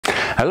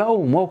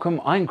Hello and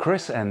welcome, I'm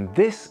Chris and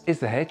this is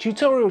the Hair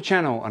Tutorial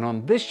channel, and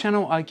on this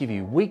channel I give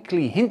you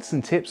weekly hints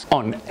and tips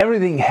on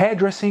everything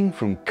hairdressing,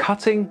 from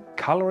cutting,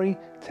 colouring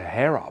to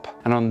hair up.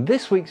 And on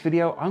this week's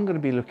video I'm going to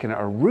be looking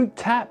at a root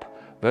tap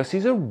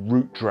versus a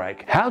root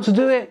drag. How to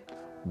do it,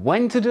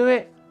 when to do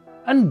it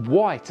and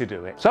why to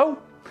do it.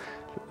 So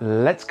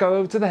let's go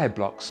over to the head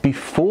blocks.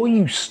 Before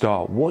you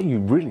start, what you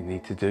really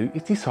need to do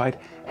is decide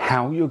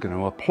how you're going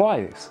to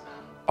apply this.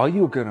 Are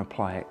you going to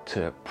apply it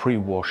to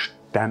pre-washed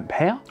damp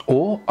hair,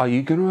 or are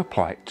you going to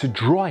apply it to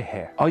dry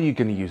hair? Are you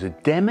going to use a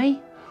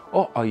demi,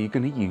 or are you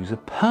going to use a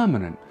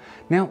permanent?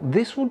 Now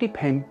this will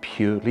depend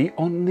purely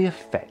on the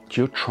effect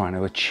you're trying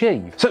to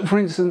achieve. So for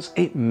instance,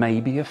 it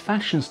may be a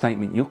fashion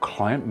statement. Your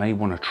client may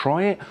want to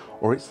try it,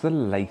 or it's the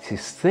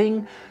latest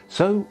thing,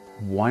 so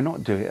why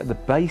not do it at the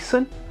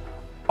basin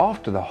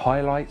after the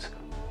highlights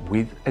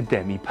with a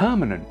demi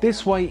permanent.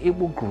 This way it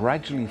will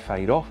gradually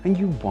fade off and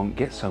you won't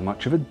get so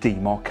much of a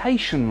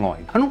demarcation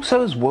line. And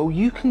also as well,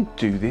 you can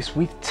do this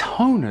with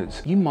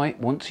toners. You might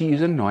want to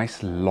use a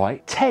nice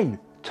light 10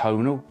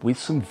 toner with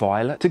some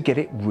violet to get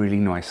it really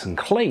nice and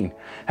clean.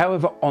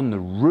 However, on the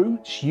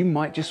roots you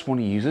might just want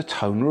to use a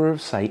toner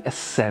of say a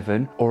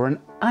 7 or an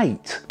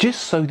 8,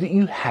 just so that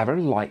you have a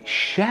light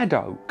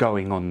shadow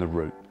going on the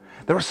root.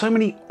 There are so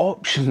many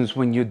options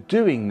when you're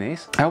doing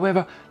this.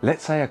 However,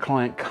 let's say a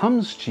client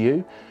comes to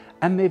you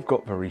and they've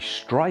got very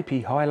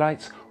stripy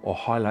highlights or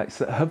highlights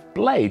that have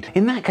bled.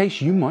 In that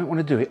case, you might want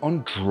to do it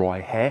on dry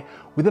hair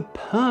with a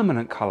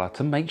permanent color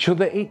to make sure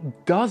that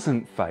it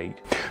doesn't fade.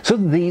 So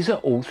these are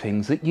all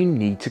things that you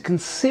need to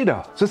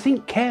consider. So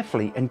think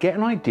carefully and get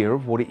an idea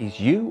of what it is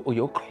you or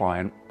your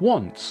client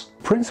wants.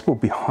 The principle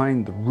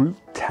behind the root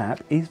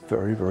tap is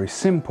very, very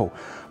simple.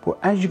 But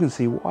as you can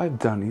see, what I've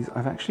done is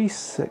I've actually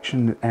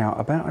sectioned it out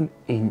about an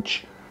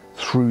inch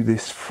through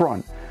this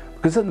front,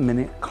 because at the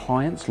minute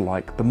clients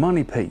like the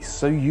money piece.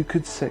 So you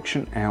could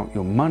section out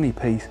your money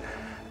piece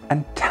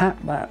and tap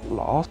that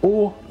last,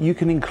 or you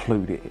can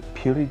include it. It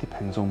purely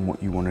depends on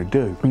what you want to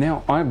do.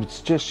 Now I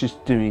was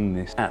just doing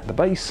this at the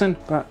basin,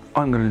 but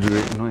I'm going to do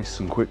it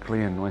nice and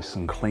quickly and nice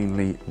and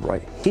cleanly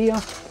right here.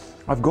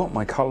 I've got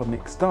my color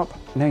mixed up.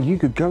 Now you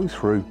could go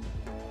through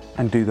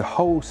and do the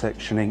whole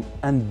sectioning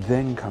and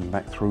then come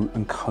back through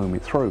and comb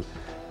it through.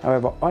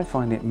 However, I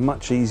find it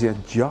much easier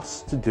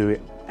just to do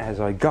it as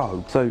I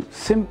go. So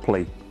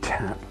simply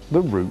tap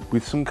the root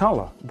with some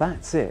color.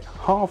 That's it.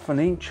 Half an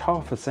inch,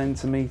 half a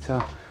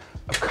centimeter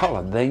of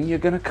color. Then you're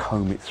going to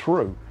comb it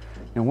through.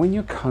 Now when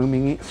you're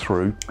combing it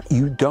through,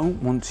 you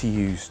don't want to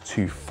use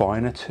too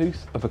fine a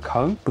tooth of a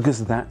comb,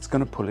 because that's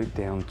going to pull it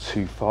down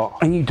too far.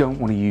 And you don't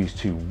want to use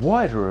too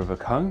wider of a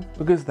comb,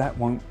 because that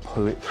won't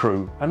pull it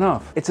through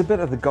enough. It's a bit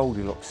of the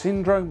Goldilocks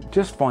syndrome.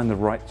 Just find the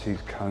right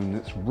tooth comb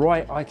that's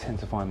right. I tend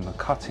to find the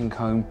cutting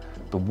comb,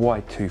 the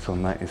wide tooth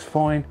on that is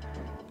fine,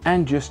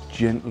 and just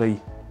gently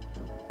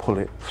pull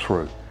it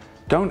through.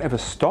 Don't ever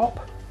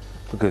stop,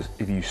 because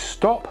if you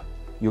stop,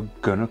 you're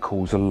gonna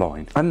cause a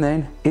line. And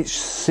then it's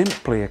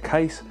simply a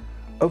case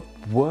of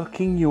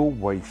working your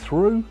way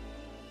through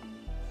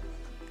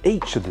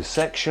each of the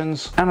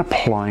sections and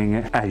applying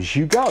it as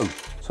you go.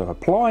 So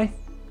apply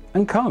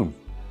and comb.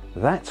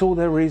 That's all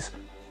there is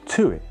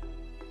to it.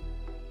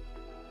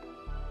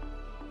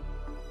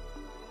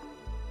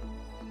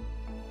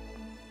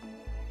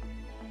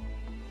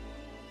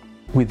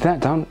 With that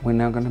done, we're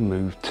now going to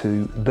move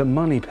to the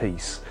money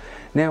piece.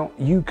 Now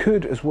you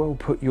could as well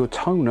put your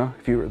toner,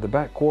 if you're at the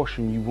backwash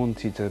and you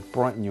wanted to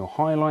brighten your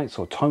highlights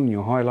or tone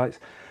your highlights.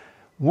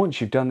 Once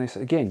you've done this,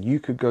 again, you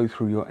could go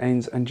through your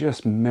ends and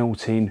just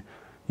melt in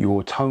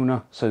your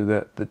toner so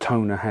that the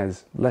toner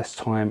has less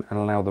time and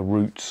allow the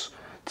roots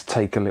to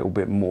take a little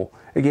bit more.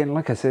 Again,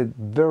 like I said,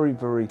 very,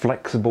 very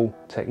flexible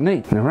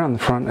technique. And around the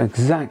front,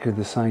 exactly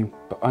the same,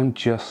 but I'm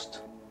just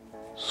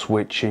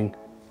switching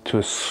to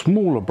a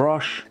smaller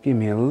brush, give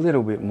me a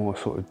little bit more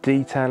sort of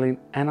detailing,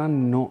 and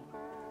I'm not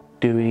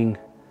doing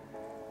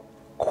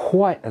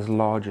quite as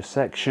large a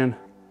section.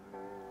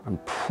 I'm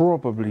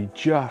probably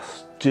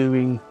just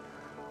doing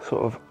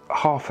sort of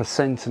half a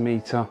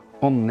centimeter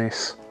on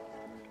this,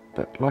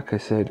 but like I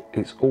said,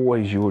 it's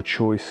always your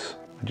choice.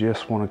 I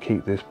just want to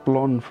keep this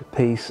blonde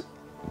piece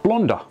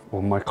blonder,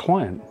 or my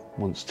client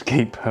wants to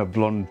keep her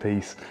blonde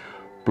piece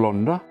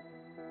blonder.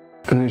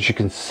 And as you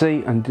can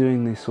see, I'm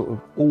doing this sort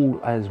of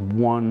all as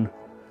one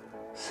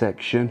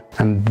section,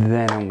 and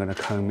then I'm going to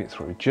comb it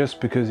through, just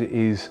because it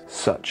is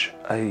such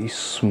a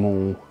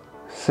small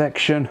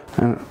section.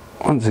 And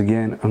once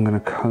again, I'm going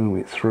to comb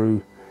it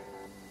through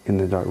in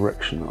the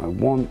direction that I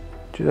want,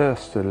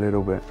 just a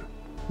little bit,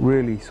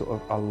 really sort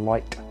of a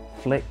light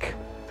flick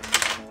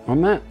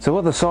on that. So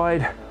other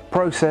side,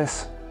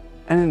 process,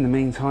 and in the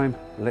meantime,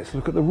 let's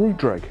look at the root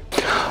drag.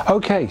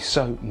 Okay,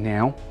 so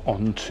now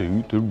on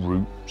to the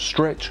root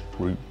stretch,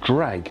 root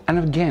drag. And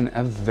again,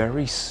 a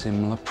very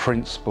similar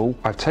principle.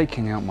 I've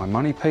taken out my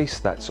money piece,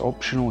 that's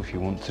optional if you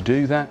want to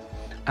do that.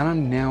 And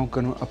I'm now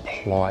going to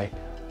apply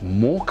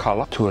more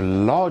color to a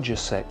larger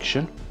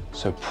section,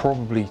 so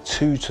probably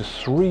 2 to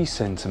 3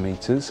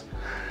 centimeters.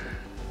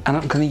 And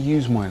I'm going to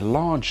use my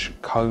large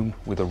comb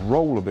with a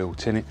roller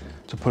built in it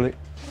to pull it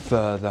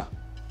further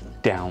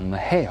down the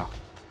hair.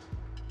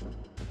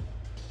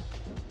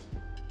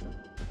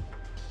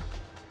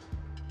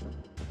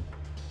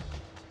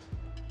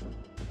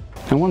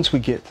 And once we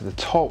get to the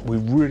top, we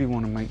really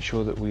want to make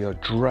sure that we are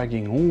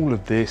dragging all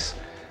of this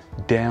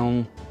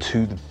down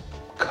to the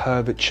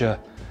curvature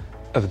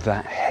of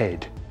that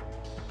head.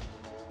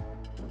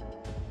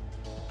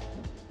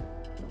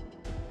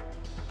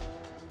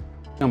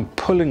 I'm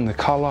pulling the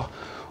colour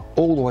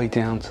all the way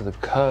down to the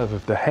curve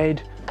of the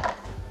head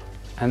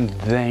and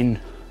then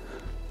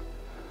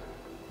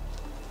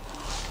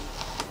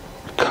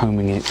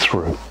combing it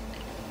through.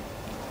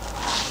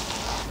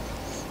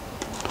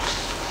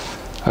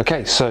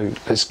 Okay, so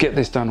let's get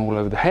this done all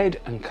over the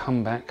head and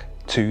come back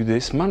to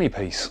this money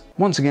piece.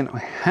 Once again, I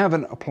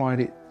haven't applied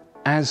it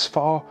as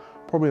far,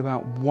 probably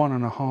about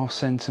 1.5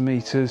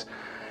 centimeters,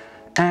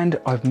 and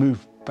I've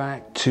moved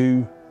back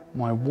to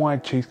my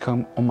wide tooth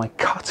comb on my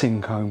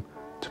cutting comb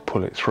to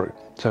pull it through.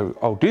 So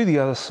I'll do the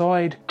other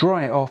side,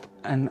 dry it off,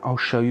 and I'll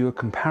show you a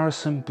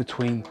comparison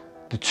between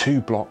the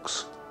two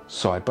blocks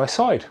side by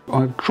side.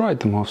 I've dried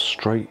them off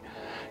straight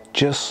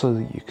just so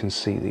that you can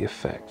see the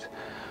effect.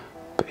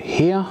 But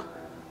here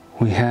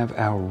we have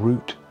our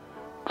root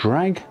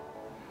drag,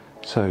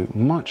 so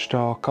much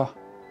darker,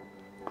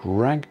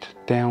 dragged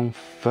down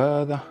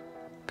further,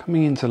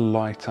 coming into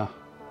lighter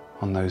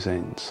on those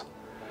ends.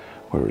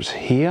 Whereas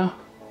here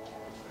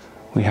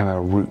we have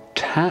our root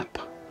tap,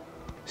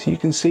 so you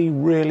can see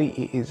really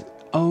it is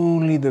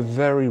only the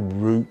very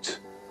root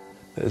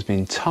that has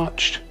been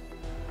touched,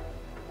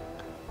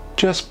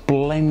 just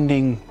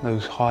blending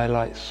those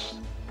highlights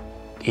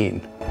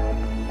in.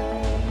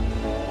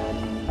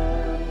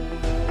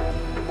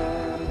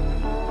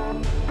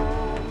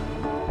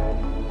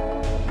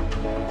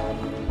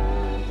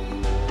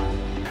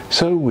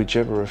 So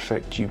whichever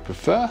effect you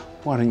prefer,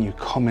 why don't you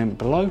comment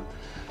below,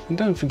 and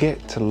don't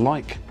forget to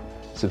like,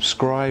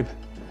 subscribe,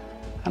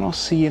 and I'll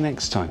see you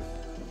next time.